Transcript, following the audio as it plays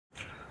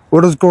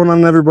What is going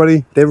on,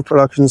 everybody? David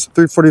Productions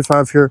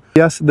 345 here.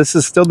 Yes, this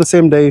is still the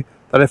same day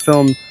that I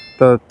filmed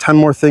the 10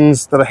 more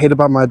things that I hate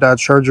about my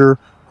Dodge Charger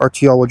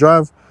RT all-wheel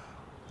drive.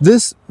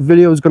 This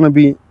video is going to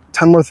be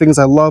 10 more things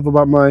I love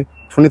about my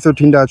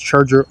 2013 Dodge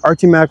Charger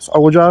RT Max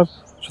all-wheel drive.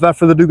 So without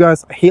further ado,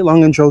 guys, I hate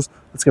long intros.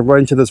 Let's get right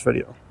into this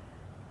video.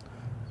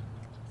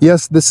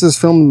 Yes, this is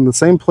filmed in the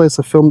same place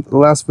I filmed the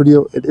last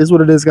video. It is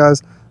what it is,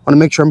 guys. I want to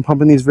make sure I'm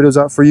pumping these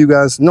videos out for you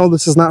guys. No,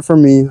 this is not for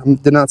me. I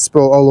did not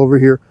spill all over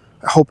here.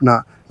 I hope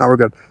not. Now we're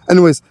good.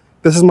 Anyways,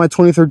 this is my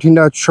 2013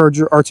 Dodge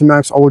Charger RT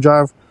Max all-wheel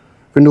drive.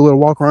 We're going to do a little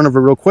walk around of it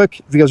real quick.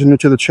 If you guys are new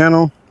to the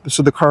channel, this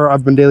is the car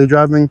I've been daily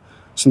driving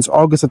since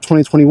August of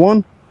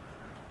 2021.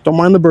 Don't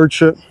mind the bird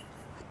shit.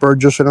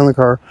 Bird just shit on the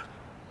car.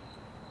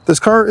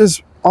 This car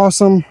is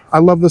awesome. I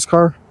love this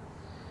car.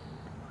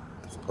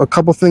 A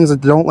couple things I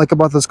don't like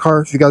about this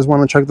car. If you guys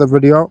want to check that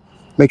video out,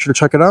 make sure to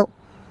check it out.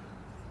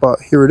 But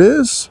here it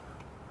is.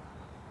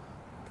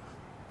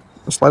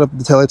 Let's light up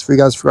the taillights for you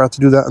guys. Forgot to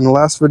do that in the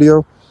last video.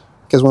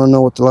 You guys want to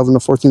know what the 11 to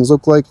 14s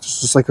look like.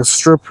 It's just like a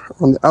strip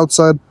on the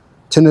outside,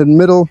 tinted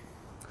middle.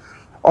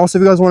 Also,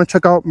 if you guys want to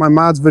check out my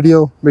mods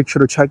video, make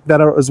sure to check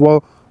that out as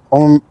well.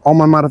 All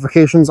my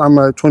modifications on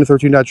my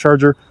 2013 Dodge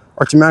Charger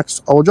RT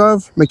Max all-wheel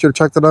drive. Make sure to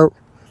check that out.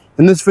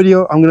 In this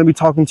video, I'm going to be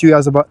talking to you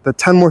guys about the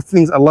 10 more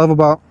things I love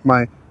about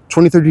my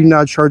 2013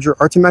 Dodge Charger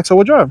RT Max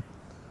all-wheel drive.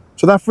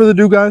 So without further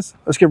ado, guys,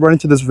 let's get right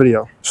into this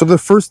video. So the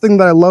first thing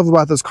that I love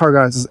about this car,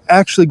 guys, is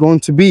actually going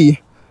to be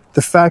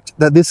the fact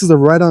that this is a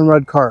red on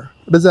red car.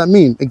 What does that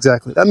mean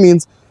exactly? That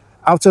means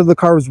outside of the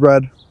car is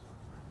red,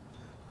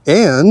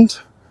 and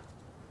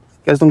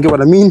you guys don't get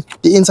what I mean,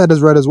 the inside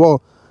is red as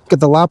well. Got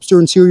the lobster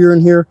interior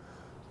in here,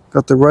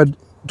 got the red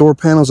door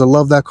panels. I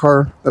love that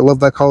car. I love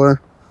that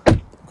color.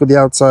 Look at the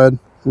outside,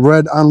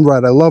 red on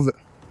red. I love it.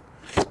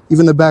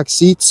 Even the back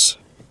seats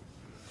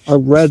are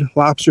red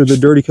lobster. They're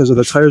dirty because of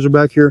the tires are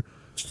back here.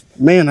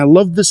 Man, I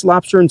love this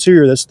lobster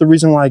interior. That's the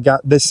reason why I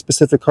got this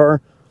specific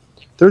car.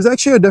 There's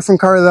actually a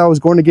different car that I was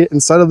going to get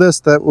inside of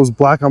this that was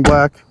black on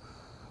black.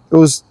 It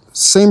was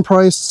same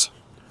price.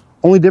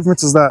 Only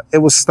difference is that it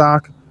was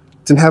stock,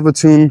 didn't have a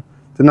tune,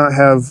 did not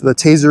have the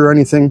taser or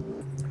anything.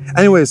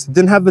 Anyways,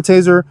 didn't have the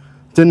taser,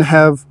 didn't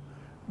have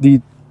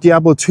the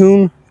Diablo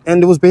tune,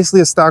 and it was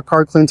basically a stock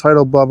car, clean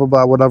title, blah, blah,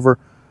 blah, whatever.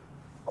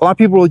 A lot of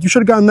people are like, you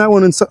should have gotten that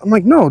one. And I'm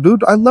like, no,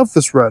 dude, I love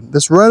this red.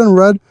 This red on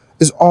red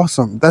is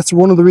awesome. That's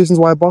one of the reasons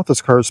why I bought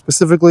this car.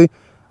 Specifically,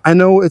 I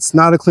know it's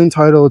not a clean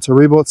title. It's a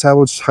rebuilt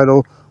salvage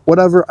title.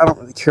 Whatever, I don't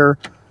really care.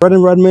 Red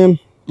and red, man,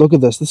 look at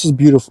this. This is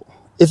beautiful.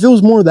 If it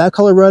was more that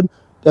color red,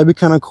 that'd be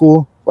kind of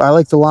cool. But I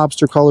like the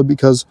lobster color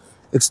because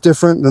it's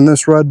different than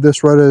this red.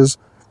 This red is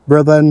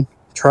Berlin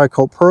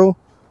Tricoat Pearl.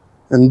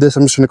 And this,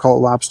 I'm just going to call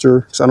it lobster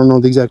because I don't know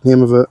the exact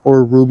name of it.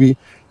 Or ruby.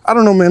 I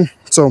don't know, man.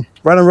 So,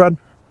 red and red.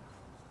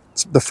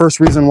 It's the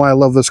first reason why I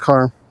love this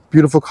car.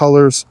 Beautiful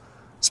colors,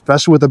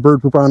 especially with the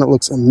bird poop on it.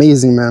 Looks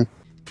amazing, man.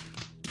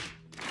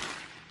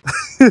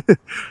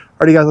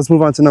 Alrighty, guys, let's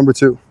move on to number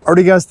 2.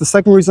 Alrighty, guys, the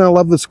second reason I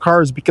love this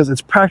car is because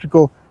it's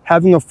practical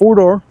having a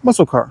 4-door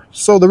muscle car.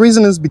 So the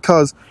reason is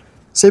because,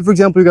 say for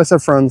example, you guys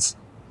have friends.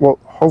 Well,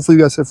 hopefully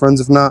you guys have friends.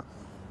 If not,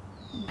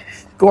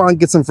 go out and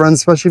get some friends,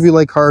 especially if you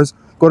like cars.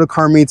 Go to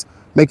car meets,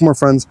 make more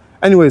friends.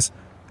 Anyways,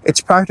 it's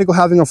practical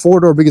having a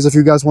 4-door because if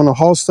you guys want to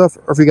haul stuff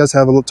or if you guys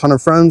have a ton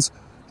of friends,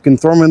 you can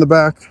throw them in the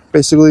back.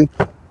 Basically,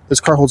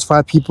 this car holds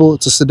 5 people.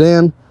 It's a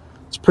sedan.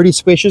 It's pretty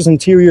spacious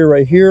interior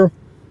right here.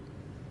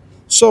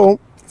 So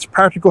it's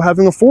practical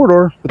having a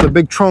 4-door with a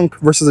big trunk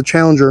versus a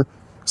Challenger.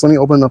 So let me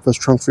open up this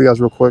trunk for you guys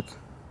real quick.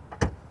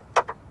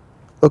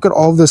 Look at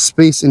all this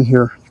space in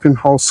here. You can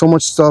haul so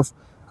much stuff.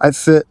 I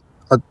fit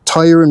a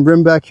tire and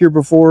rim back here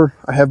before.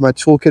 I have my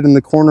toolkit in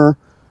the corner.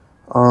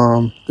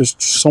 There's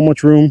so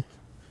much room.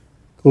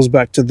 Goes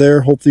back to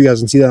there. Hopefully you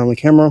guys can see that on the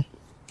camera.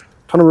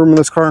 Ton of room in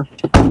this car.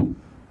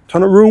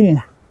 Ton of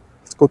room.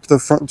 Let's go to the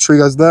front and show you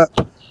guys that.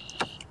 The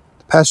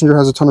passenger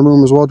has a ton of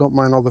room as well. Don't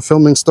mind all the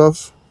filming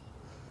stuff.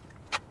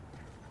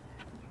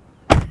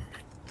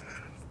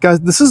 Guys,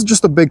 this is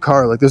just a big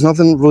car. Like, there's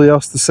nothing really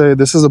else to say.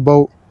 This is a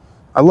boat.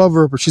 I love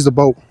her, but she's a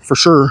boat for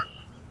sure.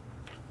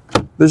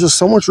 There's just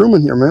so much room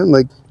in here, man.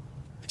 Like,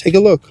 take a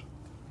look.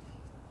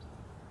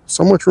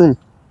 So much room.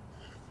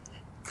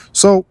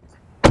 So,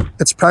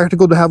 it's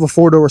practical to have a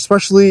 4-door,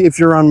 especially if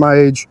you're on my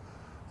age,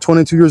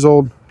 22 years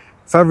old.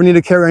 If I ever need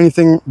to carry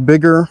anything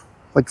bigger,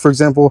 like, for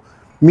example,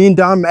 me and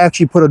Dom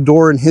actually put a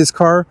door in his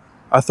car.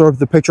 I'll throw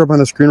the picture up on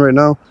the screen right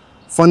now.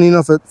 Funny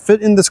enough, it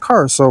fit in this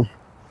car, so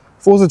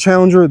if it was a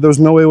Challenger, there's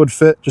no way it would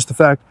fit. Just the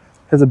fact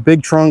it has a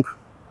big trunk,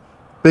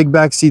 big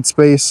back seat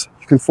space.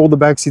 You can fold the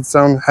back seats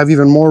down, have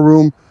even more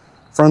room.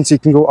 Front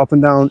seat can go up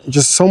and down. It's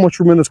just so much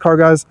room in this car,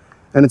 guys.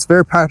 And it's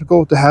very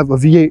practical to have a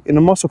V8 in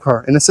a muscle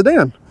car, in a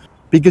sedan.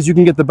 Because you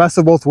can get the best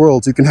of both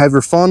worlds. You can have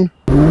your fun.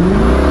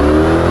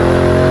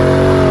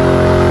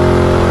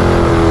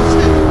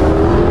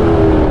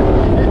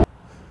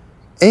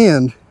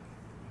 And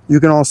you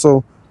can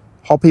also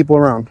haul people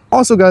around.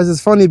 Also, guys,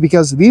 it's funny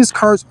because these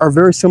cars are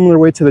very similar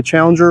weight to the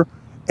Challenger,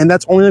 and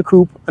that's only a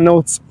coupe. I know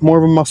it's more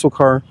of a muscle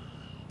car,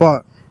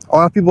 but a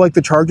lot of people like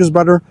the Chargers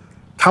better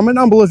Comment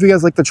down below if you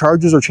guys like the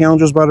Chargers or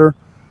Challengers better.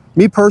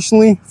 Me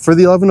personally, for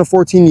the 11 to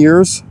 14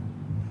 years,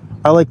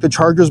 I like the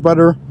Chargers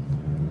better.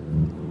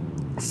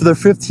 For the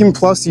 15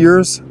 plus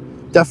years,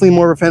 definitely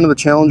more of a fan of the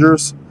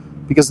Challengers,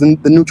 because the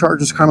new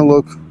Chargers kind of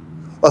look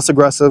less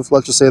aggressive,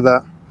 let's just say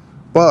that.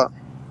 But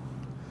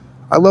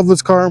I love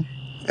this car,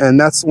 and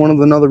that's one of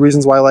the other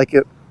reasons why I like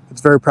it. It's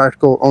very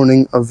practical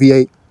owning a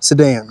V8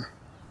 sedan,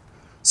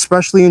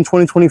 especially in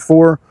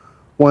 2024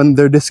 when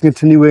they're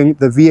discontinuing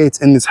the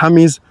V8s and these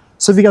Hemis.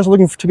 So if you guys are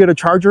looking to get a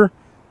Charger,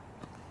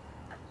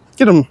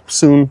 get them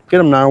soon, get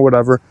them now,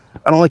 whatever.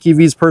 I don't like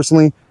EVs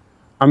personally.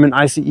 I'm an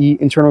ICE,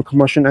 internal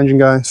combustion engine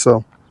guy,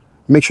 so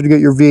make sure to get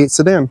your V8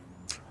 sedan.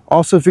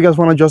 Also, if you guys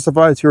want to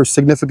justify to your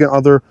significant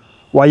other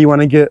why you want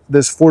to get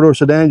this four-door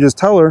sedan, just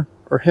tell her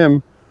or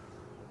him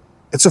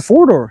it's a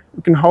four-door.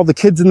 We can haul the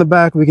kids in the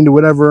back, we can do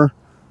whatever,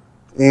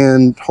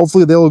 and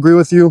hopefully they'll agree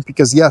with you,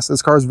 because yes,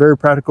 this car is very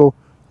practical.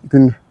 You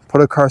can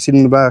put a car seat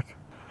in the back.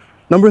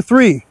 Number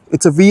 3,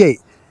 it's a V8.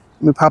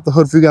 Let me pop the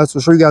hood for you guys to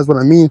show you guys what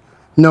I mean.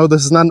 No,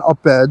 this is not an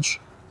up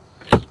edge.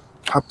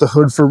 Pop the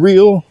hood for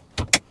real.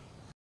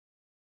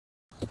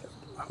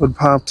 Hood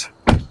popped.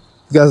 You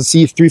guys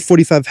see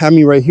 345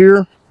 Hemi right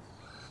here.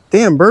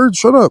 Damn, bird,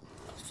 shut up.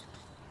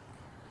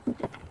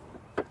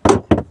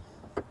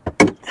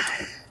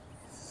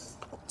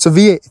 It's a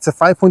V8. It's a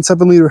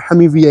 5.7 liter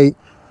Hemi V8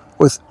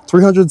 with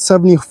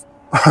 370,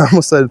 I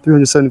almost said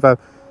 375.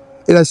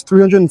 It has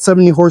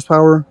 370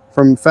 horsepower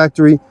from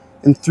factory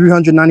and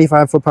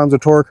 395 foot-pounds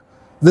of torque.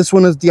 This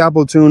one is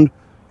Diablo tuned,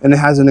 and it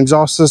has an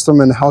exhaust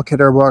system and a Hellcat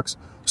airbox.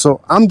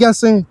 So I'm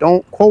guessing,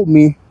 don't quote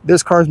me,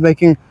 this car is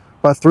making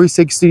about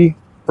 360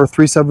 or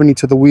 370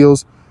 to the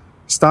wheels.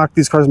 Stock,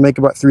 these cars make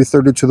about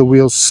 330 to the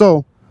wheels.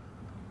 So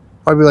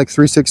probably like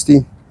 360,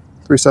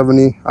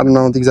 370. I don't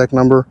know the exact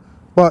number,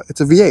 but it's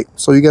a V8.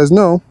 So you guys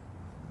know,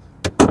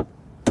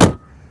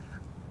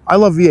 I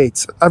love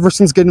V8s. Ever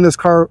since getting this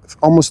car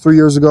almost 3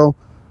 years ago,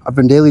 I've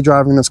been daily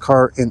driving this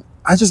car, and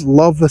I just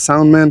love the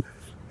sound, man.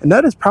 And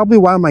that is probably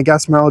why my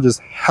gas mileage is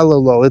hella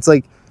low. It's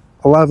like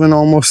 11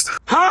 almost.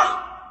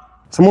 Huh?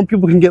 Some more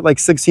people can get like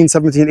 16,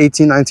 17,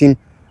 18, 19.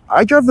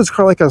 I drive this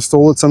car like I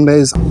stole it some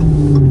days.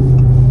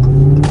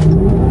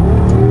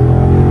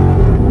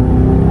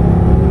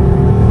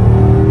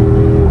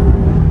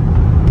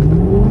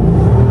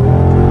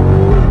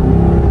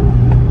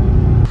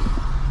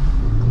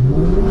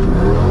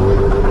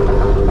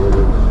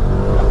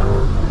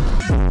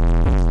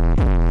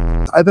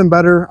 I've been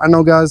better. I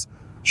know guys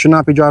should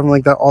not be driving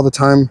like that all the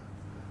time.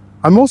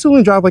 I mostly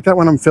only drive like that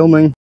when I'm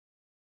filming.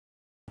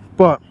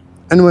 But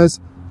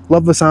anyways,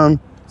 love the sound.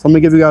 So let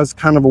me give you guys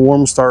kind of a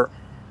warm start.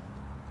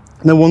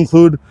 And then we'll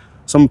include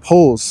some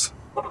pulls,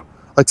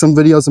 like some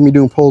videos of me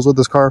doing pulls with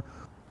this car.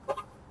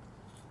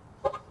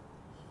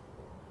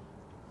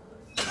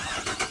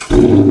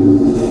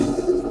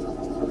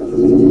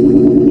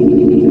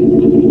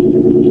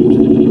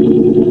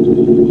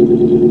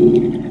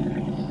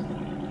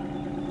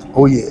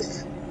 Oh yeah.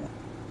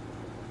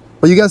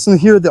 But you guys can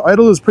hear the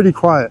idle is pretty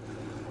quiet.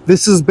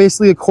 This is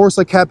basically a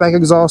Corsa catback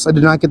exhaust. I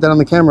did not get that on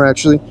the camera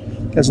actually.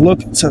 Guys,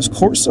 look, it says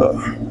Corsa.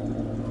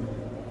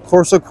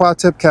 Corsa quad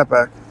tip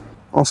catback.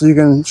 Also, you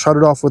can shut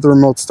it off with a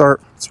remote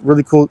start. It's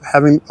really cool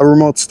having a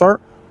remote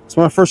start. It's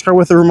my first car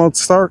with a remote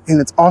start, and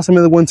it's awesome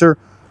in the winter.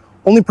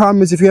 Only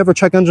problem is if you have a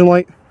check engine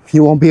light,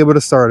 you won't be able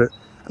to start it.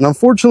 And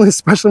unfortunately,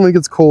 especially when it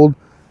gets cold,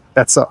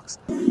 that sucks.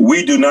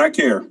 We do not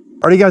care.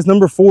 Alrighty guys,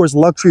 number 4 is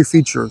luxury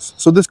features.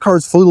 So this car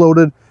is fully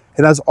loaded.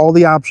 It has all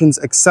the options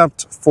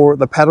except for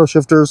the paddle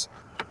shifters.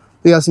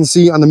 You guys can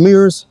see on the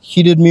mirrors,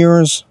 heated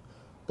mirrors,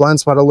 blind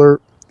spot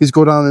alert. These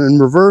go down in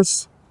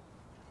reverse.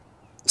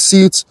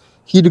 Seats,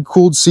 heated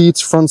cooled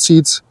seats, front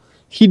seats,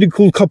 heated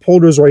cooled cup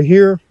holders right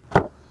here.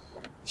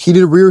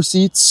 Heated rear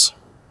seats.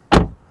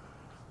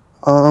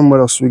 What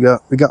else we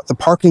got? We got the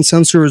parking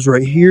sensors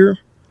right here,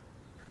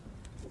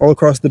 all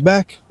across the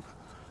back.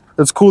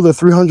 It's cool the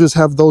 300s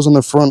have those on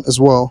the front as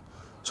well.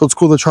 So it's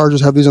cool the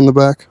Chargers have these on the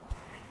back.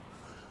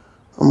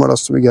 What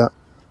else do we got?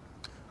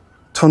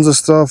 Tons of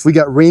stuff. We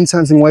got rain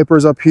sensing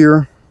wipers up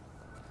here.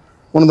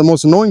 One of the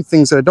most annoying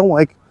things that I don't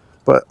like,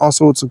 but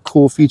also it's a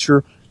cool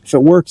feature if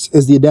it works,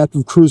 is the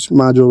adaptive cruise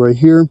module right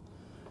here.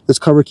 This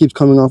cover keeps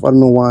coming off. I don't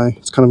know why.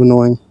 It's kind of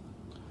annoying.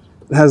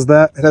 It has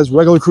that. It has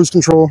regular cruise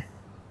control,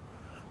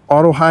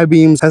 auto high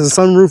beams, has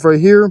a sunroof right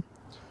here,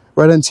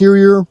 red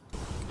interior,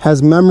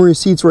 has memory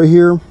seats right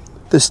here.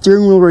 The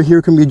steering wheel right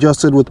here can be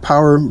adjusted with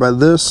power by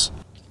this.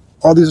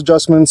 All these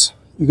adjustments,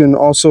 you can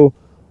also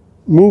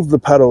move the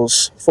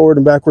pedals forward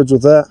and backwards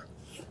with that.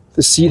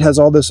 The seat has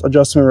all this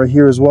adjustment right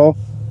here as well.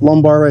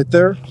 Lumbar right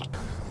there.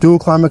 Dual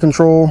climate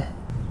control.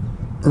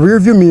 Rear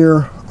view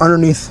mirror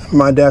underneath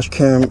my dash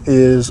cam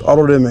is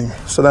auto dimming,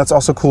 so that's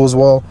also cool as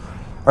well.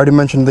 I already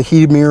mentioned the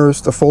heated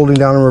mirrors, the folding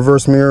down and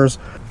reverse mirrors.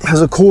 It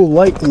has a cool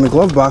light in the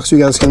glove box so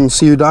you guys can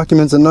see your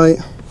documents at night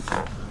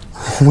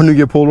when you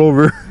get pulled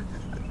over.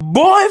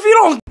 Boy, if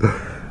you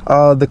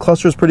don't. The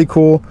cluster is pretty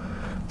cool.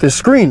 The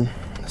screen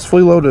is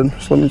fully loaded,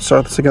 so let me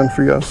start this again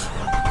for you guys.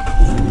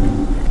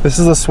 This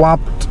is a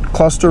swapped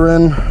cluster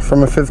in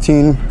from a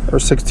 15 or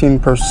 16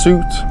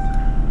 Pursuit.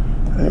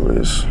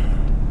 Anyways,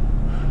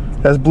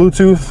 it has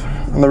Bluetooth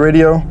on the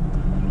radio.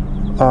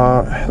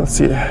 Let's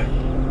see.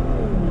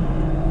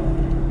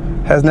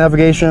 Has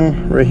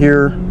navigation right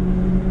here.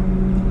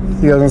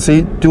 You guys can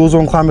see dual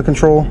zone climate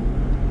control.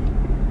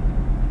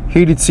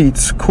 Heated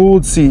seats,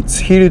 cooled seats,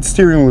 heated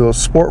steering wheel,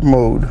 sport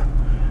mode.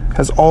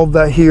 Has all of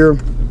that here.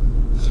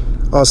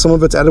 Some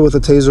of it's added with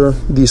a taser.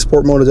 The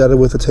sport mode is added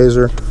with a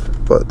taser.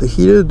 But the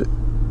heated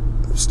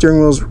steering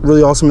wheel is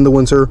really awesome in the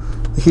winter.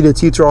 The heated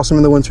seats are awesome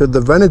in the winter. The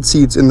vented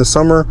seats in the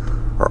summer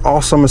are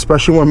awesome,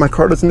 especially when my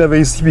car doesn't have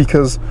AC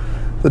because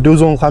the dual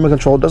zone climate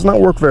control does not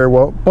work very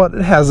well, but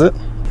it has it.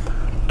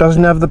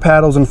 Doesn't have the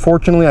paddles.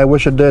 Unfortunately, I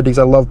wish it did because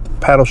I love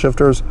paddle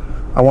shifters.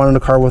 I wanted a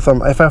car with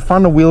them. If I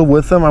found a wheel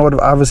with them, I would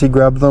have obviously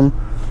grabbed them.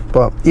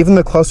 But even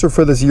the cluster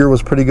for this year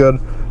was pretty good.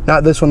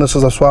 Not this one, this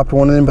was a swapped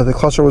one in, but the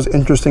cluster was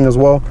interesting as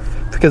well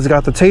because it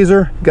got the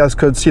taser. You guys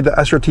could see the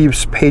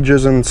SRT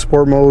pages and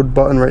sport mode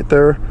button right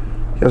there.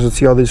 You guys would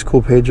see all these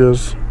cool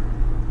pages.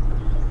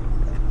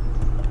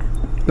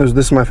 This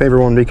is my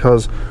favorite one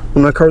because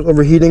when my car's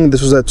overheating,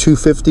 this was at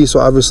 250, so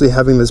obviously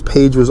having this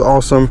page was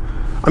awesome.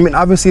 I mean,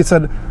 obviously it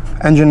said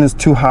engine is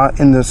too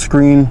hot in the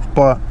screen,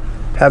 but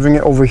having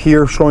it over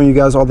here showing you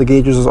guys all the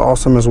gauges is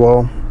awesome as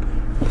well.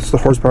 It's the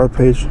horsepower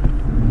page.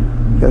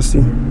 You guys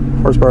see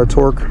horsepower,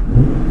 torque,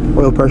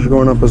 oil pressure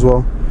going up as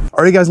well.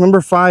 Alright guys,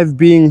 number 5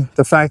 being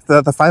the fact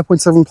that the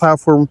 5.7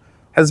 platform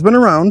has been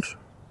around,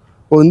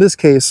 well in this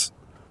case,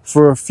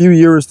 for a few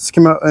years. This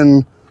came out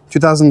in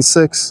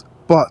 2006,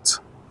 but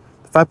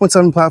the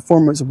 5.7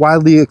 platform is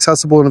widely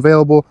accessible and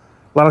available.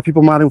 A lot of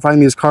people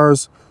modifying these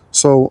cars,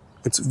 so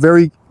it's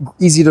very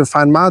easy to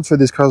find mods for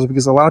these cars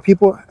because a lot of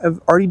people have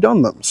already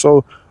done them.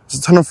 So there's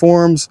a ton of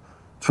forums,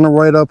 a ton of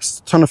write-ups,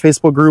 a ton of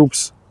Facebook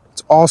groups.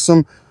 It's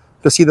awesome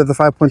to see that the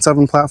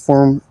 5.7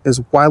 platform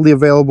is widely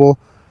available.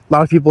 A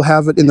lot of people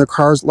have it in their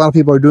cars. A lot of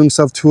people are doing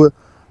stuff to it.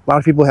 A lot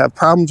of people have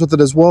problems with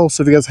it as well.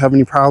 So if you guys have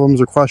any problems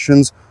or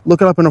questions,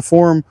 look it up in a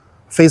forum,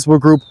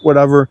 Facebook group,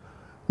 whatever.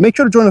 Make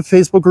sure to join a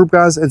Facebook group,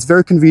 guys. It's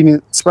very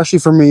convenient, especially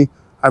for me.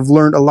 I've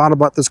learned a lot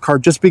about this car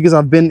just because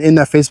I've been in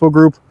that Facebook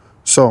group.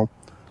 So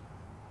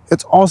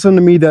it's awesome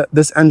to me that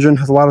this engine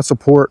has a lot of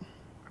support.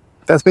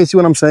 That's basically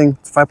what I'm saying.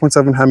 It's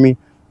 5.7 Hemi,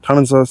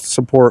 tons of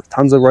support,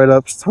 tons of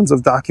write-ups, tons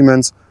of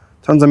documents,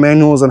 tons of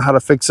manuals on how to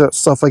fix it,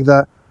 stuff like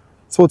that.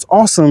 So it's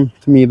awesome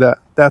to me that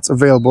that's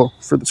available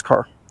for this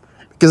car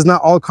because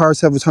not all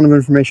cars have a ton of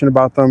information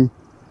about them.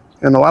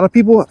 And a lot of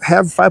people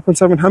have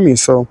 5.7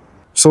 Hemis.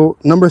 So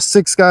number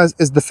 6, guys,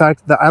 is the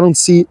fact that I don't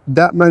see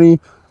that many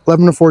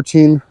 11 to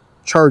 14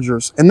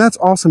 Chargers. And that's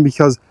awesome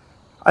because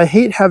I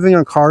hate having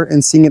a car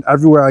and seeing it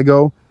everywhere I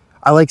go.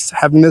 I like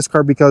having this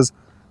car because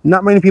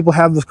not many people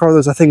have this car.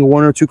 There's, I think,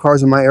 1 or 2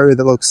 cars in my area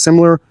that look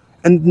similar,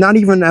 and not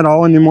even at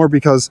all anymore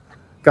because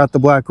got the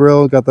black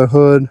grille, got the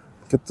hood,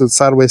 got the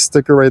sideways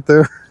sticker right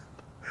there.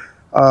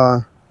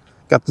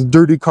 Got the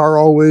dirty car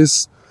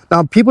always.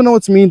 Now, people know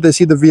what to mean. They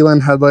see the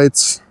V-line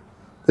headlights.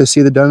 They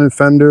see the dented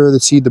fender. They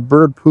see the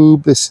bird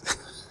poop.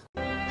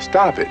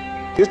 Stop it.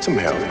 Get some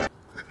help.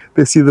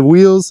 They see the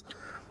wheels.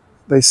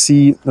 They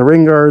see the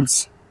rain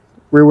guards,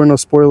 rear window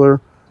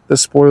spoiler, the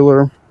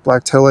spoiler,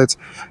 black taillights.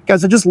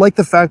 Guys, I just like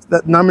the fact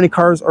that not many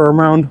cars are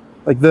around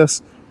like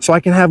this, so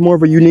I can have more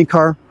of a unique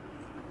car.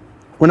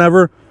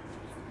 Whenever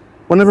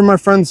my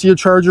friends see a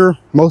Charger,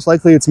 most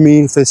likely it's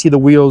me. If they see the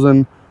wheels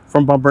and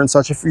front bumper and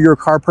such, if you're a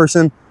car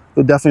person,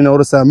 you'll definitely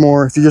notice that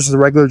more. If you're just a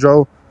regular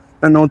Joe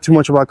and know too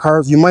much about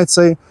cars, you might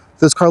say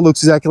this car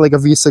looks exactly like a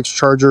V6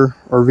 Charger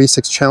or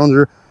V6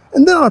 Challenger,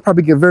 and then I'll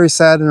probably get very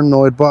sad and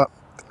annoyed. But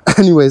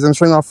anyways, I'm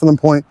straying off from the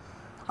point.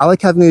 I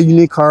like having a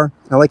unique car.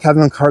 I like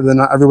having a car that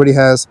not everybody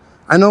has.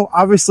 I know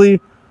obviously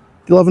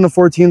the 11 to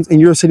 14s in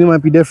your city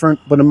might be different,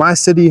 but in my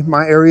city,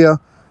 my area,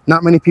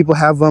 not many people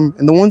have them.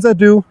 And the ones that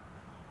do,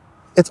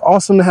 it's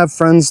awesome to have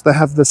friends that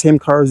have the same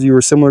cars as you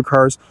or similar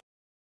cars.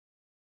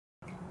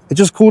 It's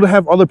just cool to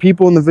have other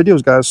people in the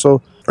videos, guys.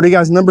 So, alright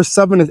guys, number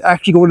 7 is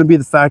actually going to be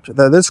the fact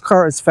that this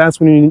car is fast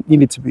when you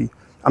need it to be.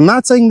 I'm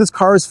not saying this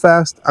car is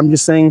fast. I'm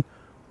just saying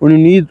when you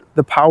need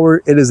the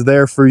power, it is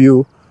there for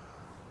you.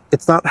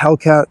 It's not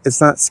Hellcat,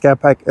 it's not Scat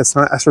Pack, it's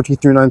not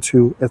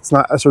SRT392, it's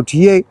not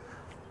SRT8,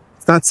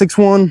 it's not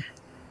 6.1,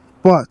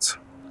 but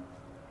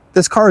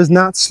this car is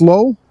not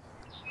slow.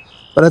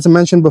 But as I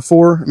mentioned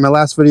before in my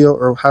last video,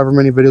 or however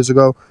many videos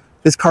ago,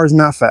 this car is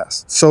not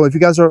fast. So if you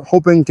guys are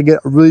hoping to get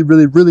a really,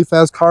 really, really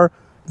fast car,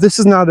 this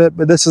is not it,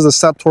 but this is a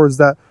step towards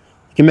that.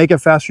 You can make it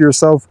faster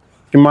yourself.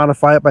 You can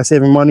modify it by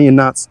saving money and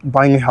not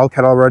buying a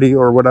Hellcat already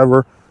or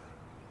whatever.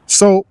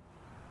 So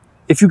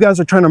if you guys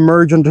are trying to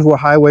merge into a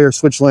highway or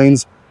switch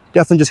lanes,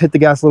 definitely just hit the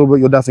gas a little bit.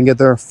 You'll definitely get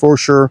there for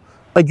sure.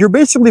 Like, you're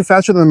basically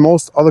faster than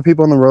most other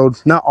people on the road.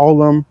 Not all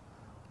of them,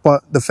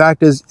 but the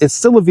fact is, it's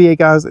still a V8,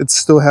 guys. It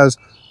still has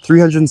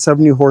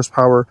 370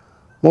 horsepower.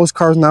 Most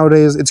cars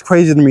nowadays, it's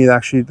crazy to me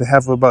actually, they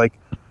have about like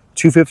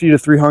 250 to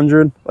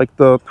 300, like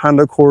the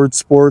Honda Accord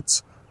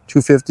Sports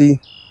 250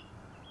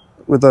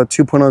 with a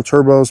 2.0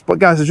 turbos. But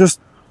guys, it's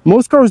just,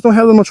 most cars don't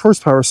have that much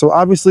horsepower. So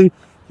obviously,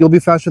 you'll be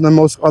faster than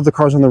most other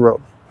cars on the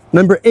road.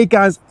 Number 8,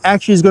 guys,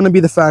 actually is going to be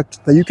the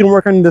fact that you can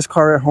work on this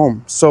car at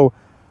home. So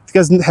if you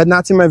guys had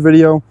not seen my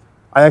video,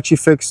 I actually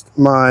fixed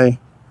my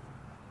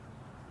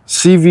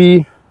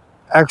CV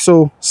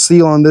axle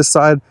seal on this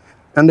side,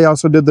 and they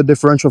also did the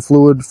differential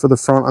fluid for the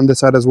front on this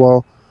side as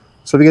well.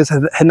 So if you guys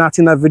had not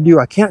seen that video,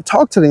 I can't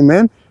talk today,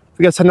 man. If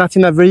you guys had not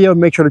seen that video,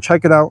 make sure to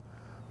check it out.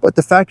 But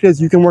the fact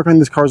is, you can work on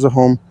these cars at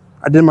home.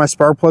 I did my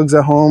spark plugs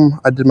at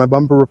home. I did my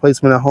bumper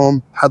replacement at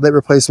home, headlight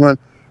replacement,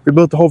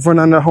 rebuilt the whole front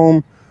end at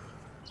home.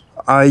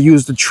 I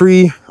used a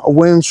tree, a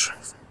winch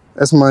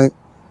as my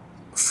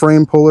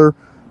frame puller.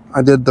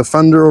 I did the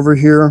fender over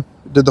here,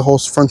 did the whole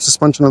front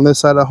suspension on this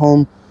side at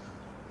home,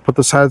 put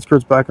the side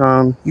skirts back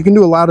on. You can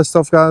do a lot of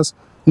stuff, guys.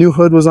 New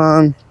hood was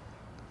on,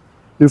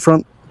 new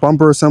front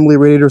bumper assembly,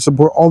 radiator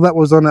support, all that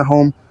was done at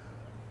home.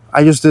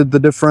 I just did the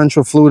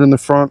differential fluid in the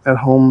front at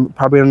home,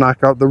 probably gonna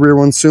knock out the rear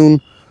one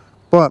soon.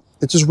 But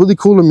it's just really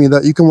cool to me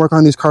that you can work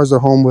on these cars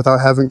at home without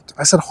having,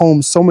 I said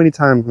home so many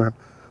times, man.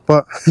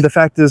 But the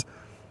fact is,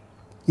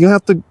 you don't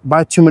have to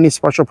buy too many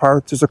special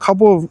parts. There's a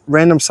couple of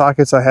random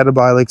sockets I had to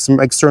buy, like some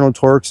external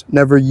Torx,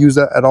 never used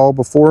that at all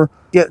before.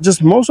 Yeah,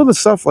 just most of the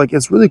stuff, like,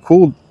 it's really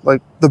cool.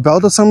 Like the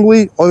belt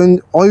assembly,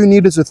 all you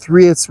need is a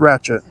 3/8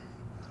 ratchet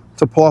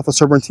to pull off the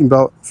serpentine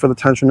belt for the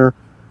tensioner.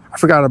 I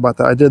forgot about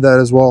that. I did that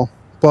as well.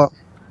 But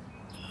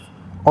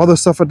all the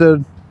stuff I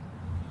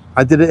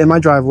did it in my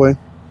driveway.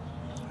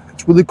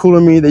 It's really cool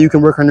to me that you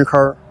can work on your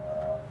car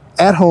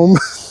at home.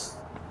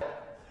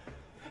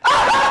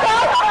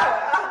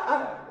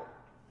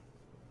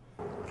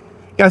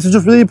 Guys, it's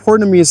just really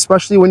important to me,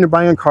 especially when you're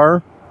buying a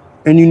car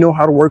and you know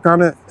how to work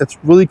on it. It's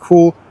really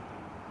cool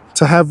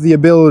to have the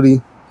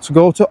ability to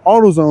go to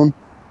AutoZone,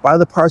 buy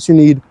the parts you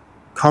need,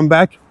 come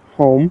back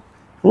home,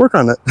 and work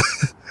on it.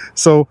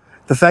 So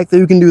the fact that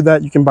you can do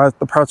that, you can buy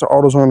the parts at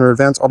AutoZone or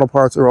Advanced Auto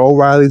Parts or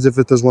O'Reilly's if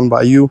there's one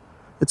by you.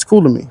 It's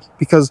cool to me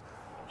because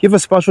you have a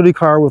specialty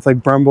car with like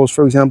Brembo's,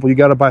 for example, you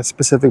got to buy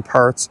specific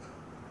parts.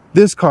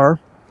 This car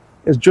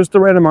is just the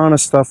right amount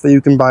of stuff that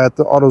you can buy at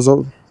the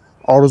AutoZone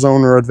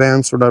or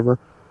Advanced or whatever.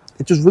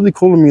 It's just really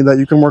cool to me that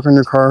you can work on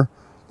your car,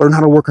 learn how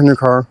to work on your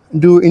car,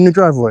 and do it in your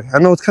driveway. I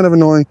know it's kind of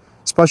annoying,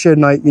 especially at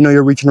night. You know,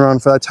 you're reaching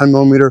around for that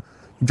 10mm you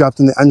dropped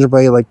in the engine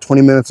bay like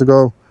 20 minutes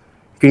ago.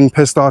 You're getting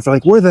pissed off. You're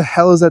like, where the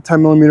hell is that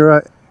 10mm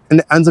at?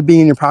 And it ends up being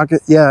in your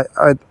pocket. Yeah,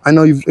 I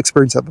know you've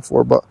experienced that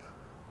before, but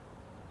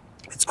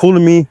it's cool to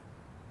me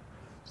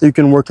that you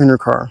can work on your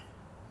car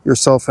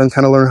yourself and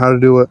kind of learn how to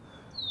do it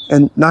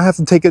and not have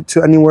to take it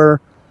to anywhere.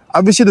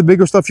 Obviously, the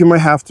bigger stuff you might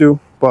have to,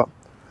 but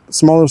the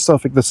smaller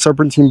stuff like the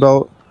serpentine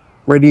belt,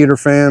 radiator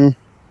fan,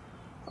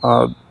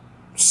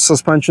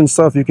 suspension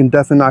stuff, you can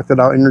definitely knock that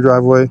out in your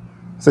driveway.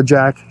 The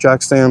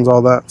jack stands,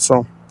 all that.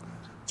 So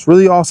it's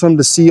really awesome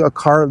to see a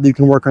car that you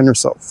can work on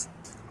yourself.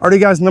 Alrighty,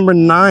 guys, number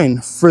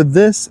 9 for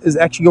this is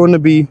actually going to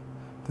be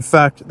the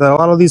fact that a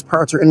lot of these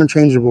parts are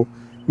interchangeable,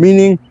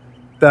 meaning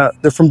that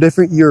they're from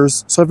different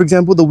years. So for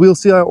example, the wheel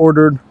seal I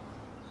ordered,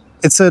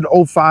 it said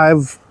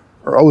 05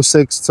 or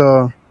 06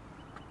 to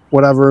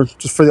whatever,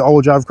 just for the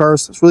all-wheel drive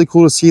cars. It's really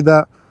cool to see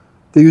that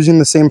they're using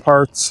the same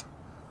parts.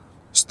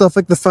 Stuff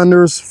like the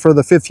fenders for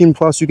the 15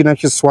 plus, you can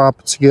actually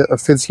swap to get a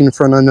 15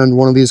 front end on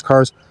one of these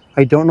cars.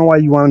 I don't know why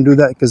you want to do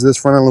that because this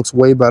front end looks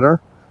way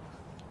better,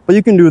 but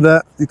you can do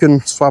that. You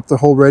can swap the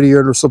whole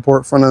radiator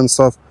support front end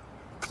stuff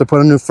to put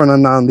a new front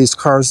end on these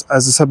cars.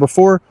 As I said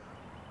before,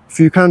 if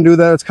you kind of do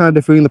that, it's kind of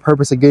defeating the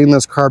purpose of getting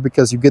this car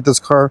because you get this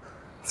car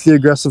with the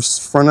aggressive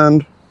front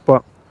end,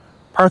 but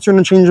parts are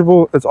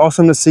interchangeable. It's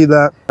awesome to see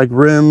that, like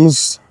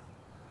rims,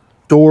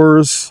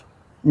 doors,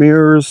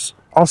 mirrors.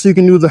 Also, you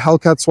can do the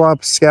Hellcat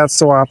swaps, SCAT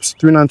swaps,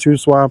 392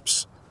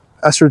 swaps,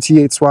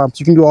 SRT8 swaps.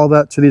 You can do all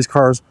that to these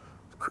cars.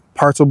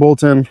 Parts will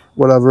bolt in,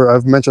 whatever.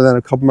 I've mentioned that in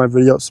a couple of my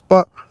videos.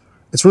 But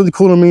it's really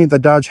cool to me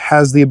that Dodge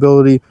has the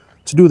ability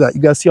to do that.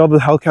 You guys see all the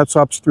Hellcat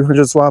swaps,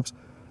 300 swaps.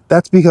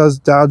 That's because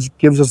Dodge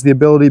gives us the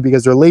ability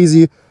because they're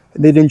lazy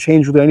and they didn't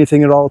change really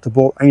anything at all to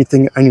bolt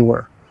anything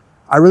anywhere.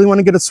 I really want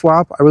to get a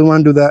swap. I really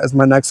want to do that as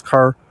my next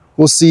car.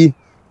 We'll see.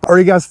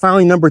 Alright, guys,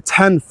 finally, number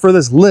 10 for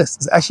this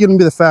list is actually going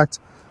to be the fact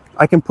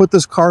I can put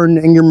this car in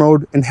anger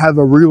mode and have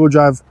a rear-wheel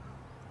drive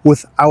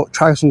without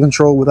traction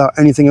control, without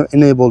anything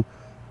enabled.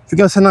 If you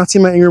guys have not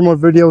seen my anger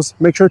mode videos,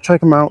 make sure to check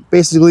them out.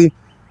 Basically,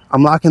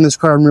 I'm locking this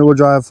car in rear-wheel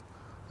drive.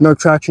 No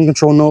traction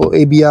control, no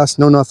ABS,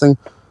 no nothing.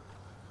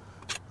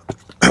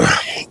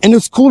 And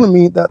it's cool to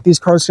me that these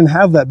cars can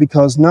have that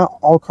because not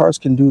all cars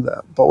can do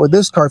that. But with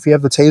this car, if you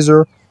have the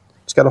taser,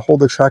 just got to hold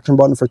the traction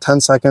button for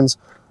 10 seconds.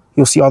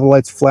 You'll see all the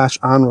lights flash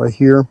on right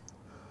here.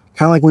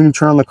 Kind of like when you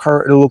turn on the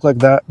car, it'll look like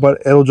that,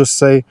 but it'll just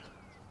say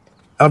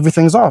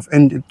everything's off.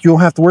 And you don't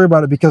have to worry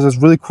about it because it's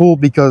really cool.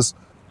 Because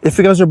if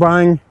you guys are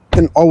buying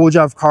an all-wheel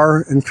drive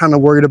car and kind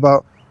of worried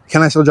about,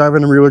 can I still drive it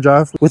in a rear-wheel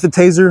drive? With the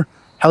taser,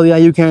 hell yeah,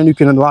 you can. You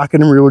can unlock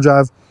it in rear-wheel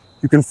drive.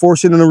 You can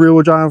force it in a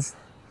rear-wheel drive.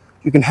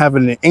 You can have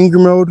it in anger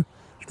mode.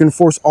 You can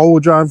force all-wheel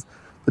drive.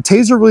 The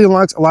taser really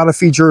unlocks a lot of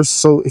features.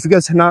 So if you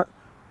guys have not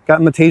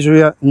gotten the taser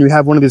yet and you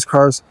have one of these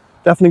cars,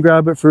 definitely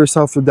grab it for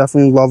yourself. You'll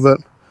definitely love it.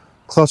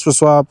 Cluster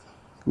swap,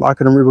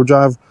 lock it in rear-wheel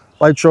drive,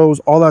 light shows,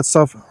 all that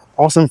stuff,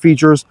 awesome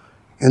features.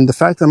 And the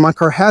fact that my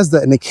car has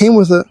that and it came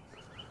with it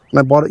and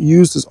I bought it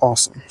used is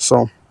awesome.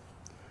 So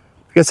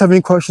if you guys have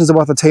any questions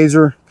about the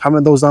Taser,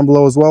 comment those down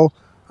below as well.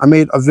 I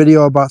made a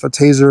video about the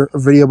Taser, a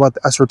video about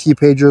the SRT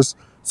pages,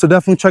 so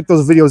definitely check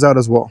those videos out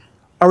as well.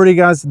 Alrighty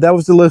guys, that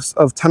was the list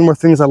of 10 more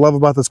things I love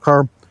about this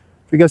car.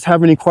 If you guys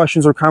have any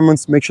questions or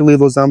comments, make sure to leave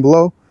those down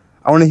below.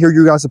 I want to hear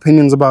your guys'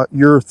 opinions about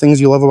your things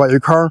you love about your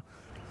car.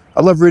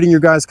 I love reading your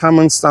guys'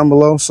 comments down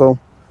below, so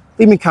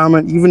leave me a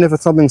comment, even if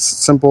it's something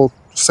simple.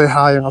 Say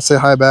hi, I'll say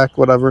hi back,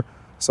 whatever.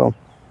 So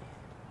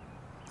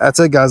that's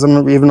it guys, I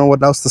don't even know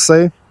what else to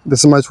say. This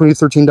is my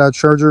 2013 Dodge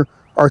Charger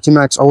RT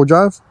Max all-wheel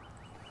drive.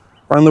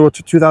 We're on the road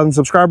to 2,000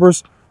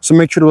 subscribers, so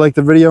make sure to like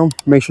the video,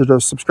 make sure to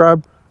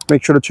subscribe,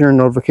 make sure to turn your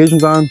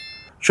notifications on,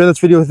 share this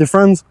video with your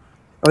friends.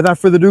 And without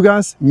further ado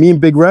guys, me and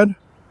Big Red,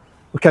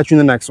 we'll catch you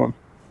in the next one.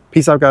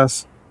 Peace out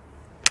guys.